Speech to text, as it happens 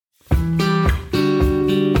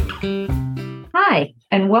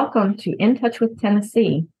and welcome to In Touch with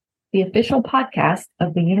Tennessee, the official podcast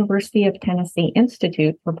of the University of Tennessee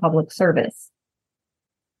Institute for Public Service.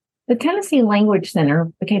 The Tennessee Language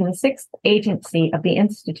Center became the sixth agency of the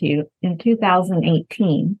Institute in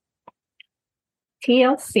 2018.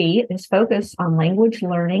 TLC is focused on language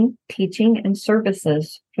learning, teaching, and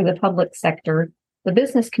services for the public sector, the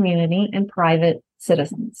business community, and private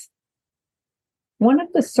citizens. One of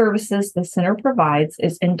the services the center provides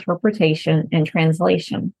is interpretation and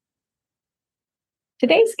translation.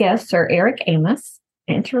 Today's guests are Eric Amos,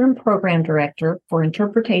 Interim Program Director for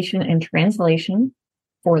Interpretation and Translation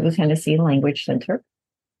for the Tennessee Language Center,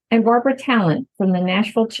 and Barbara Tallent from the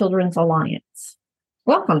Nashville Children's Alliance.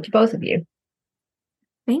 Welcome to both of you.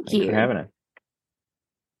 Thanks for having us.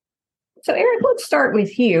 So, Eric, let's start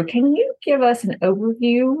with you. Can you give us an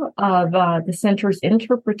overview of the center's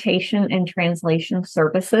interpretation and translation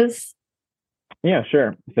services? Yeah,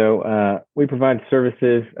 sure. So we provide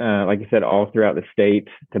services, like you said, all throughout the state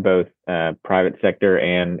to both private sector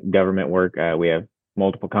and government work. We have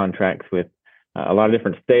multiple contracts with a lot of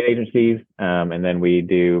different state agencies, and then we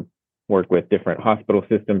do work with different hospital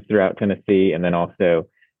systems throughout Tennessee, and then also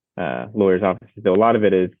lawyers' offices. So a lot of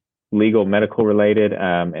it is legal, medical related,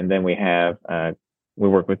 and then we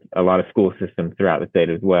work with a lot of school systems throughout the state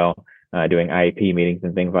as well, doing IEP meetings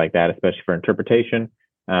and things like that, especially for interpretation.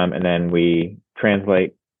 And then we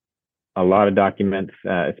translate a lot of documents,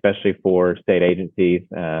 especially for state agencies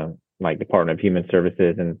like Department of Human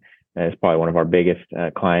Services, and it's probably one of our biggest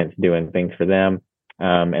clients doing things for them.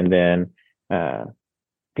 And then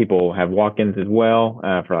people have walk-ins as well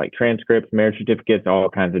for like transcripts, marriage certificates, all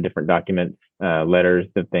kinds of different documents, letters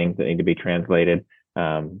and things that need to be translated.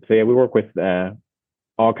 So yeah, we work with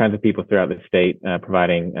all kinds of people throughout the state,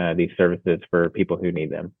 providing these services for people who need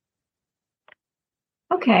them.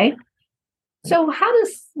 Okay. So how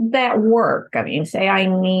does that work? I mean, say I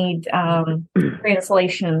need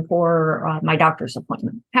translation for my doctor's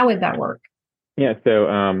appointment. How would that work? Yeah,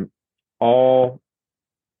 so all,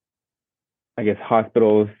 I guess,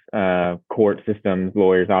 hospitals, court systems,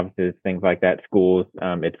 lawyers' offices, things like that, schools,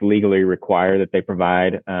 it's legally required that they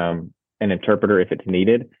provide an interpreter if it's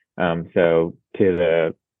needed. So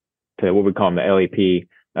to what we call them, the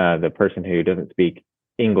LEP, the person who doesn't speak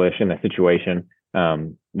English in the situation,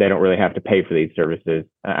 they don't really have to pay for these services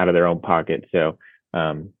out of their own pocket. So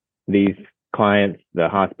these clients, the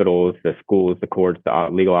hospitals, the schools, the courts, the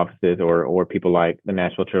legal offices, or people like the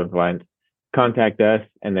Nashville Children's Alliance contact us,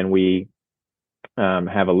 and then we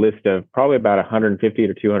have a list of probably about 150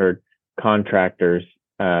 to 200 contractors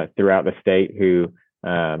throughout the state who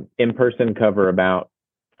in person cover about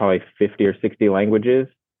probably 50 or 60 languages.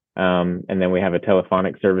 And then we have a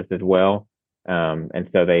telephonic service as well. And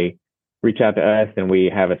so they reach out to us, and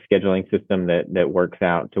we have a scheduling system that works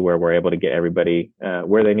out to where we're able to get everybody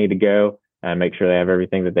where they need to go and make sure they have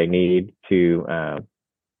everything that they need to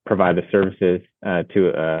provide the services to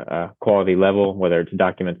a quality level, whether it's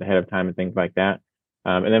documents ahead of time and things like that.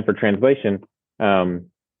 And then for translation,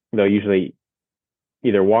 they'll usually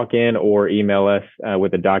either walk in or email us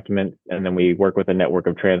with a document, and then we work with a network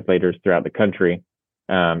of translators throughout the country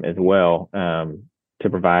as well to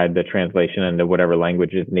provide the translation into whatever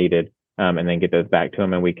language is needed, and then get those back to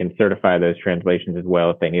them, and we can certify those translations as well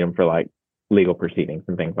if they need them for like legal proceedings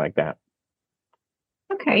and things like that.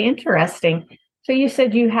 Okay, interesting. So you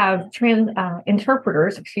said you have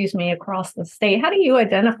interpreters, across the state. How do you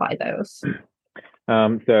identify those?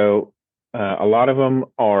 So a lot of them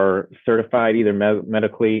are certified either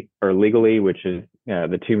medically or legally, which is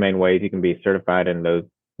the two main ways you can be certified. And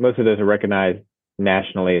most of those are recognized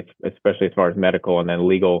nationally, especially as far as medical, and then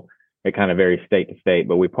legal, it kind of varies state to state.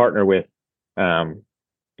 But we partner with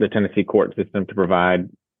the Tennessee court system to provide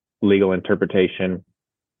legal interpretation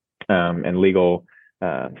and legal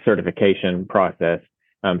certification process.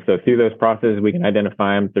 So through those processes, we can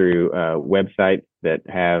identify them through websites that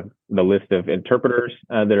have the list of interpreters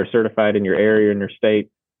that are certified in your area, in your state.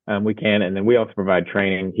 We can, and then we also provide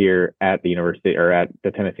training here at the university or at the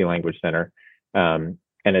Tennessee Language Center. And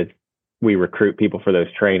as we recruit people for those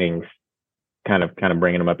trainings, kind of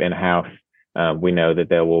bringing them up in-house, we know that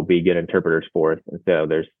there will be good interpreters for us. And so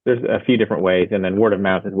there's a few different ways, and then word of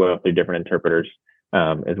mouth as well through different interpreters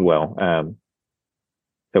as well.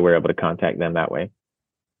 So we're able to contact them that way.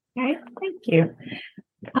 Okay, thank you.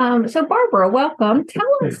 So Barbara, welcome. Tell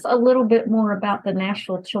us a little bit more about the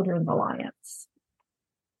Nashville Children's Alliance.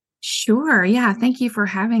 Sure. Yeah. Thank you for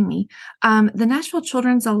having me. The Nashville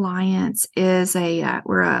Children's Alliance is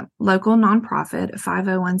we're a local nonprofit, a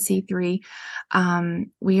 501c3.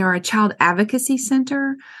 We are a child advocacy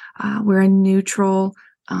center. We're a neutral,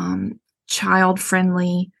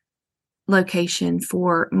 child-friendly location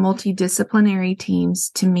for multidisciplinary teams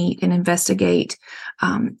to meet and investigate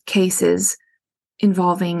cases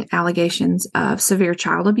involving allegations of severe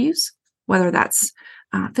child abuse, whether that's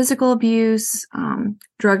physical abuse,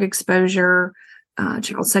 drug exposure,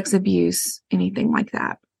 child sex abuse, anything like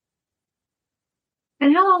that.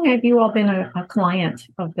 And how long have you all been a client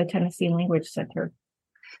of the Tennessee Language Center?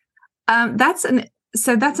 That's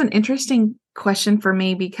an interesting question for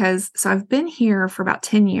me because I've been here for about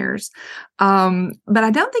 10 years, but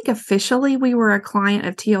I don't think officially we were a client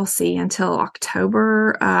of TLC until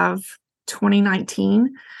October of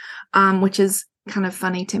 2019, which is kind of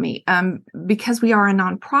funny to me because we are a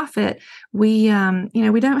nonprofit. We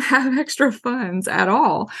don't have extra funds at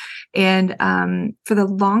all, and for the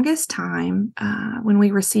longest time, when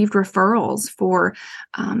we received referrals for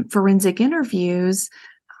forensic interviews,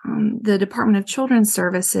 the Department of Children's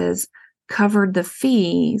Services covered the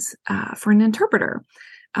fees for an interpreter,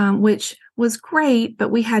 which was great, but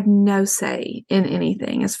we had no say in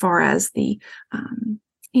anything as far as the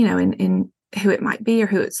in who it might be or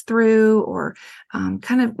who it's through, or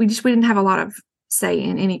we didn't have a lot of say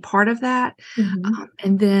in any part of that. Mm-hmm.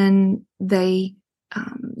 And then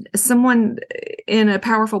someone in a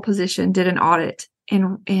powerful position did an audit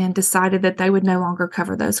and decided that they would no longer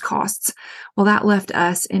cover those costs. Well, that left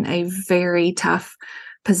us in a very tough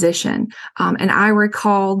position. And I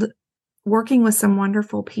recalled working with some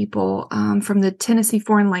wonderful people from the Tennessee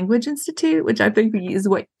Foreign Language Institute, which I think is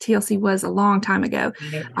what TLC was a long time ago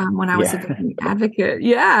when I was a advocate.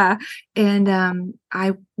 Yeah. And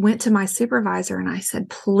I went to my supervisor and I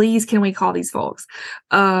said, please, can we call these folks?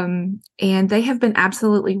 And they have been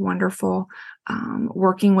absolutely wonderful,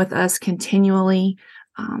 working with us continually.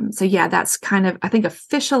 That's kind of, I think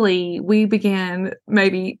officially we began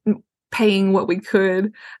maybe paying what we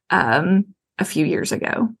could a few years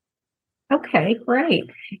ago. Okay, great.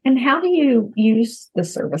 And how do you use the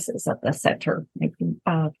services of the center? Could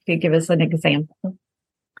you give us an example?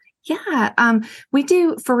 Yeah, we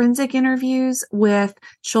do forensic interviews with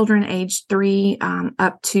children aged 3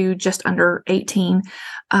 up to just under 18.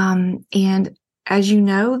 And as you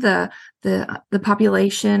know, the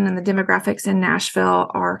population and the demographics in Nashville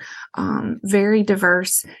are very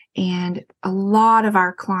diverse, and a lot of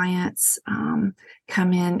our clients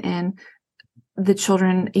come in and the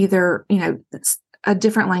children either, a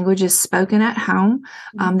different language is spoken at home.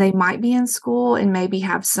 They might be in school and maybe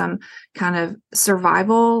have some kind of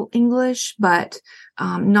survival English, but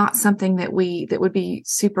not something that would be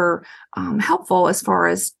super helpful as far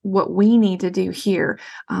as what we need to do here.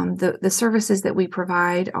 The services that we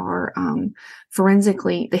provide are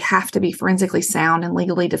they have to be forensically sound and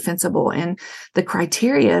legally defensible. And the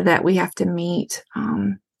criteria that we have to meet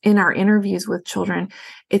in our interviews with children,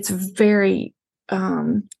 it's very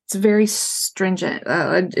stringent.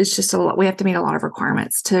 It's just a lot. We have to meet a lot of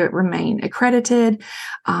requirements to remain accredited,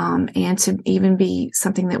 and to even be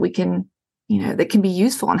something that we can, that can be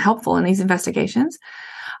useful and helpful in these investigations.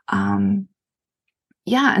 And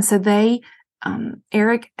so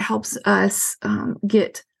Eric helps us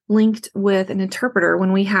get linked with an interpreter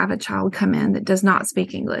when we have a child come in that does not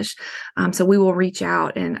speak English. So we will reach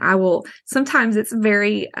out, and sometimes it's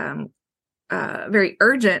very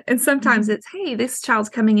urgent. And sometimes it's, hey, this child's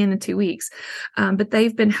coming in 2 weeks. But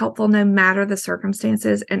they've been helpful no matter the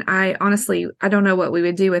circumstances. And I don't know what we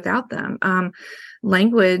would do without them.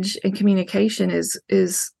 Language and communication is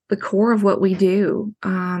the core of what we do.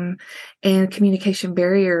 And communication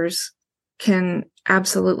barriers can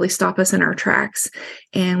absolutely stop us in our tracks.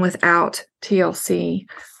 And without TLC,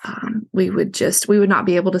 we would not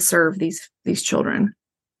be able to serve these children.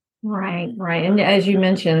 Right. And as you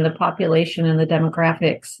mentioned, the population and the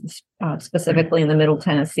demographics, specifically in the Middle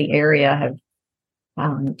Tennessee area,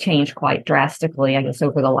 have changed quite drastically, I guess,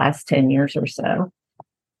 over the last 10 years or so.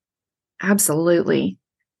 Absolutely.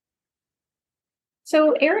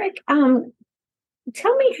 So, Eric,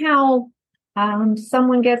 tell me how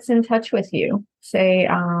someone gets in touch with you. Say,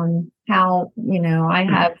 how, I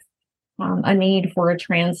have a need for a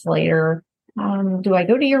translator. Do I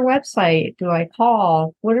go to your website? Do I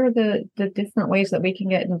call? What are the different ways that we can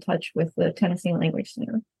get in touch with the Tennessee Language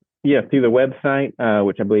Center? Yeah, through the website,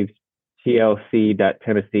 which I believe is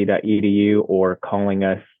tlc.tennessee.edu, or calling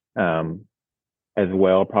us as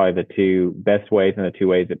well. Probably the two best ways and the two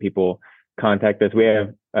ways that people contact us. We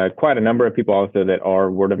have quite a number of people also that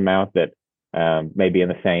are word of mouth that may be in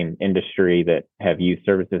the same industry that have used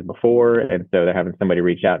services before. And so they're having somebody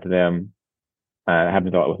reach out to them.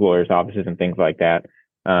 Happens a lot with lawyers' offices and things like that.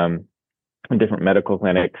 Different medical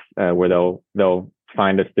clinics where they'll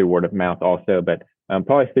find us through word of mouth also, but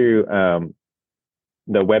probably through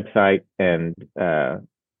the website and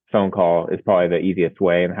phone call is probably the easiest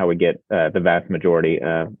way and how we get the vast majority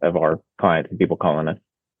of our clients and people calling us.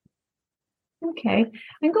 Okay.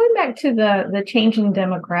 And going back to the changing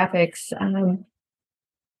demographics,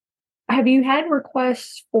 have you had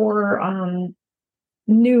requests for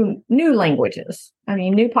new languages? I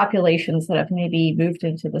mean, new populations that have maybe moved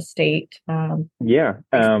into the state? Yeah.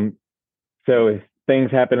 So if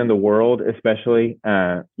things happen in the world, especially,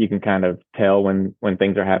 you can kind of tell when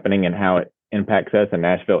things are happening and how it impacts us. And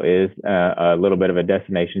Nashville is a little bit of a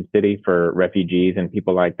destination city for refugees and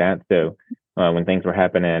people like that. So when things were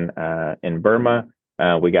happening in Burma,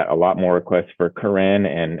 we got a lot more requests for Karen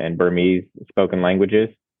and Burmese spoken languages.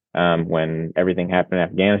 When everything happened in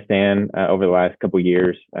Afghanistan over the last couple of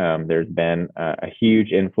years, there's been a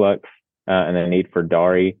huge influx and the need for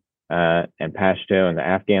Dari and Pashto and the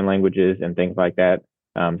Afghan languages and things like that.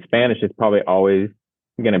 Spanish is probably always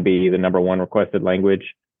going to be the number one requested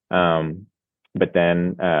language. But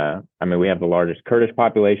then, we have the largest Kurdish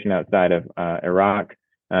population outside of Iraq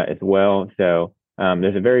as well. So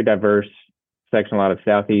there's a very diverse section. A lot of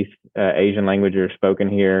Southeast Asian languages are spoken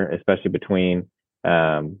here, especially between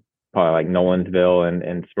probably like Nolensville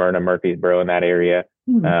and Smyrna, Murfreesboro, in that area,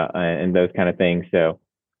 and those kind of things. So,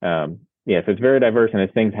 so it's very diverse. And as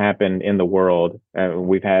things happen in the world,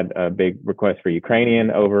 we've had a big request for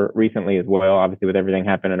Ukrainian over recently as well, obviously with everything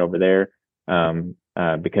happening over there,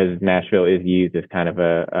 because Nashville is used as kind of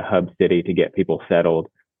a hub city to get people settled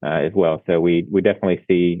as well. So we definitely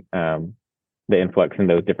see the influx in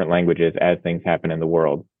those different languages as things happen in the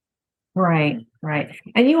world. Right.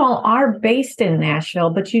 And you all are based in Nashville,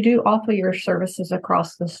 but you do offer your services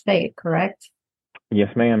across the state, correct?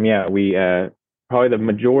 Yes, ma'am. Yeah, we probably the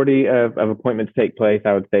majority of appointments take place,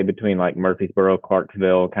 I would say, between like Murfreesboro,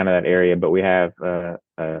 Clarksville, kind of that area. But we have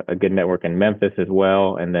a good network in Memphis as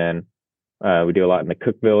well. And then we do a lot in the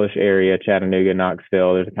Cookville-ish area, Chattanooga,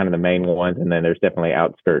 Knoxville. There's kind of the main ones. And then there's definitely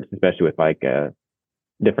outskirts, especially with like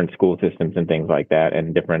different school systems and things like that,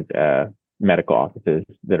 and different medical offices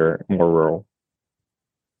that are more rural.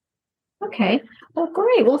 Okay. Well,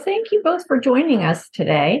 great. Well, thank you both for joining us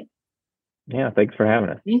today. Yeah, thanks for having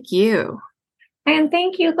us. Thank you. And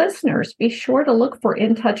thank you, listeners. Be sure to look for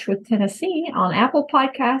In Touch with Tennessee on Apple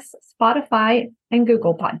Podcasts, Spotify, and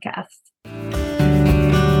Google Podcasts.